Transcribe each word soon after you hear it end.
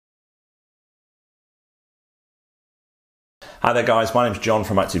Hi there guys, my name's John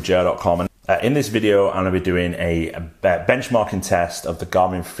from ActiveJR.com, and in this video I'm going to be doing a benchmarking test of the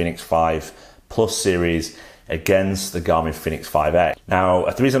Garmin Fenix 5 Plus series against the Garmin Fenix 5X. Now,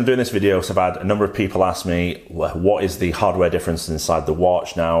 the reason I'm doing this video is I've had a number of people ask me what is the hardware difference inside the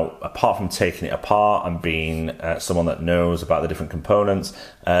watch. Now, apart from taking it apart and being someone that knows about the different components,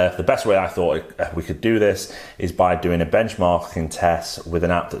 the best way I thought we could do this is by doing a benchmarking test with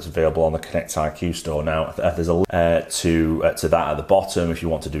an app that's available on the Connect IQ store. Now, there's a link to that at the bottom if you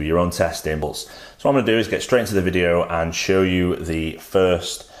want to do your own testing. So what I'm going to do is get straight into the video and show you the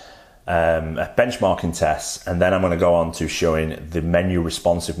first benchmarking tests, and then I'm going to go on to showing the menu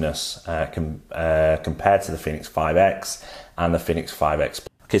responsiveness compared to the Fenix 5X and the Fenix 5X.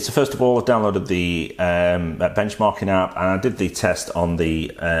 Okay, so first of all, I downloaded the benchmarking app, and I did the test on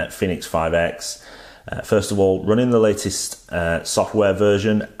the Fenix 5X. First of all, running the latest software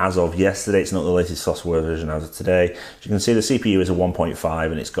version as of yesterday. It's not the latest software version as of today. As you can see, the CPU is a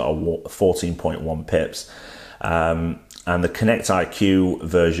 1.5 and it's got a 14.1 pips. And the Connect IQ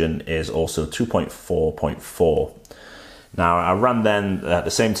version is also 2.4.4. Now, I ran then the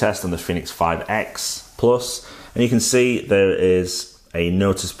same test on the Fenix 5X Plus, and you can see there is a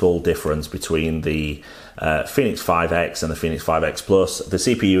noticeable difference between the Fenix 5X and the Fenix 5X Plus. The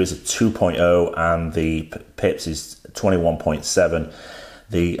CPU is a 2.0 and the pips is 21.7.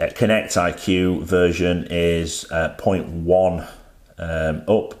 The Connect IQ version is 0.1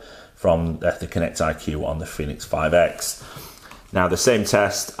 up from the Connect IQ on the Fenix 5X. Now, the same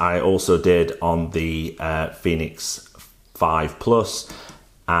test I also did on the Fenix 5 Plus,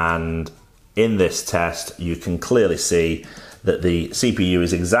 and in this test you can clearly see that the CPU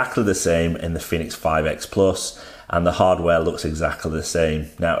is exactly the same in the Fenix 5X Plus, and the hardware looks exactly the same.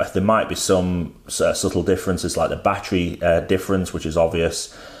 Now, there might be some subtle differences like the battery difference, which is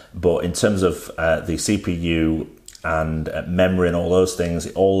obvious, but in terms of the CPU and memory and all those things,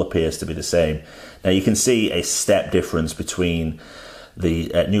 it all appears to be the same. Now, you can see a step difference between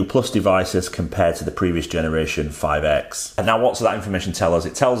the new Plus devices compared to the previous generation 5X. And now, what does that information tell us?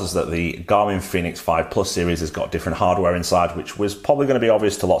 It tells us that the Garmin Fenix 5 Plus series has got different hardware inside, which was probably going to be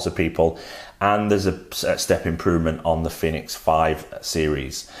obvious to lots of people, and there's a step improvement on the Fenix 5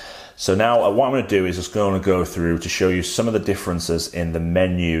 series. So now what I'm going to do is just going to go through to show you some of the differences in the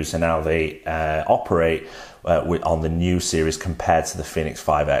menus and how they operate on the new series compared to the Fenix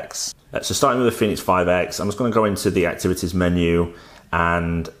 5X. So starting with the Fenix 5X, I'm just going to go into the activities menu,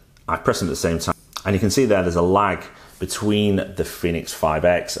 and I press them at the same time. And you can see there's a lag between the Fenix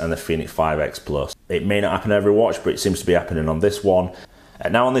 5X and the Fenix 5X Plus. It may not happen on every watch, but it seems to be happening on this one.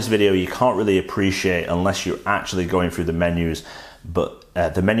 Now, on this video, you can't really appreciate unless you're actually going through the menus, but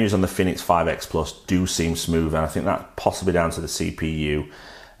the menus on the Fenix 5X Plus do seem smooth, and I think that's possibly down to the CPU.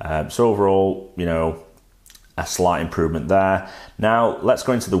 So overall, you know, a slight improvement there. Now, let's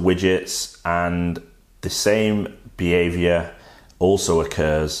go into the widgets, and the same behavior also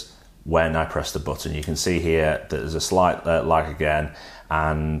occurs when I press the button. You can see here that there's a slight lag again,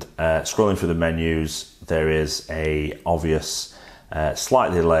 and scrolling through the menus, there is a obvious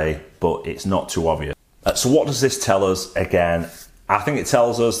slight delay, but it's not too obvious. So what does this tell us again? I think it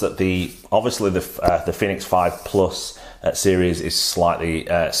tells us that obviously the Fenix 5 Plus series is slightly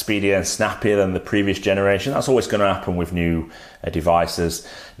speedier and snappier than the previous generation. That's always going to happen with new devices.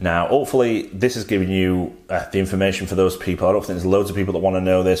 Now, hopefully this is giving you the information for those people. I don't think there's loads of people that want to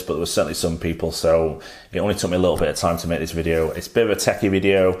know this, but there was certainly some people, so it only took me a little bit of time to make this video. It's a bit of a techie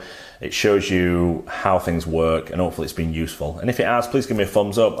video. It shows you how things work, and hopefully it's been useful. And if it has, please give me a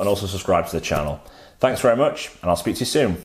thumbs up and also subscribe to the channel. Thanks very much, and I'll speak to you soon.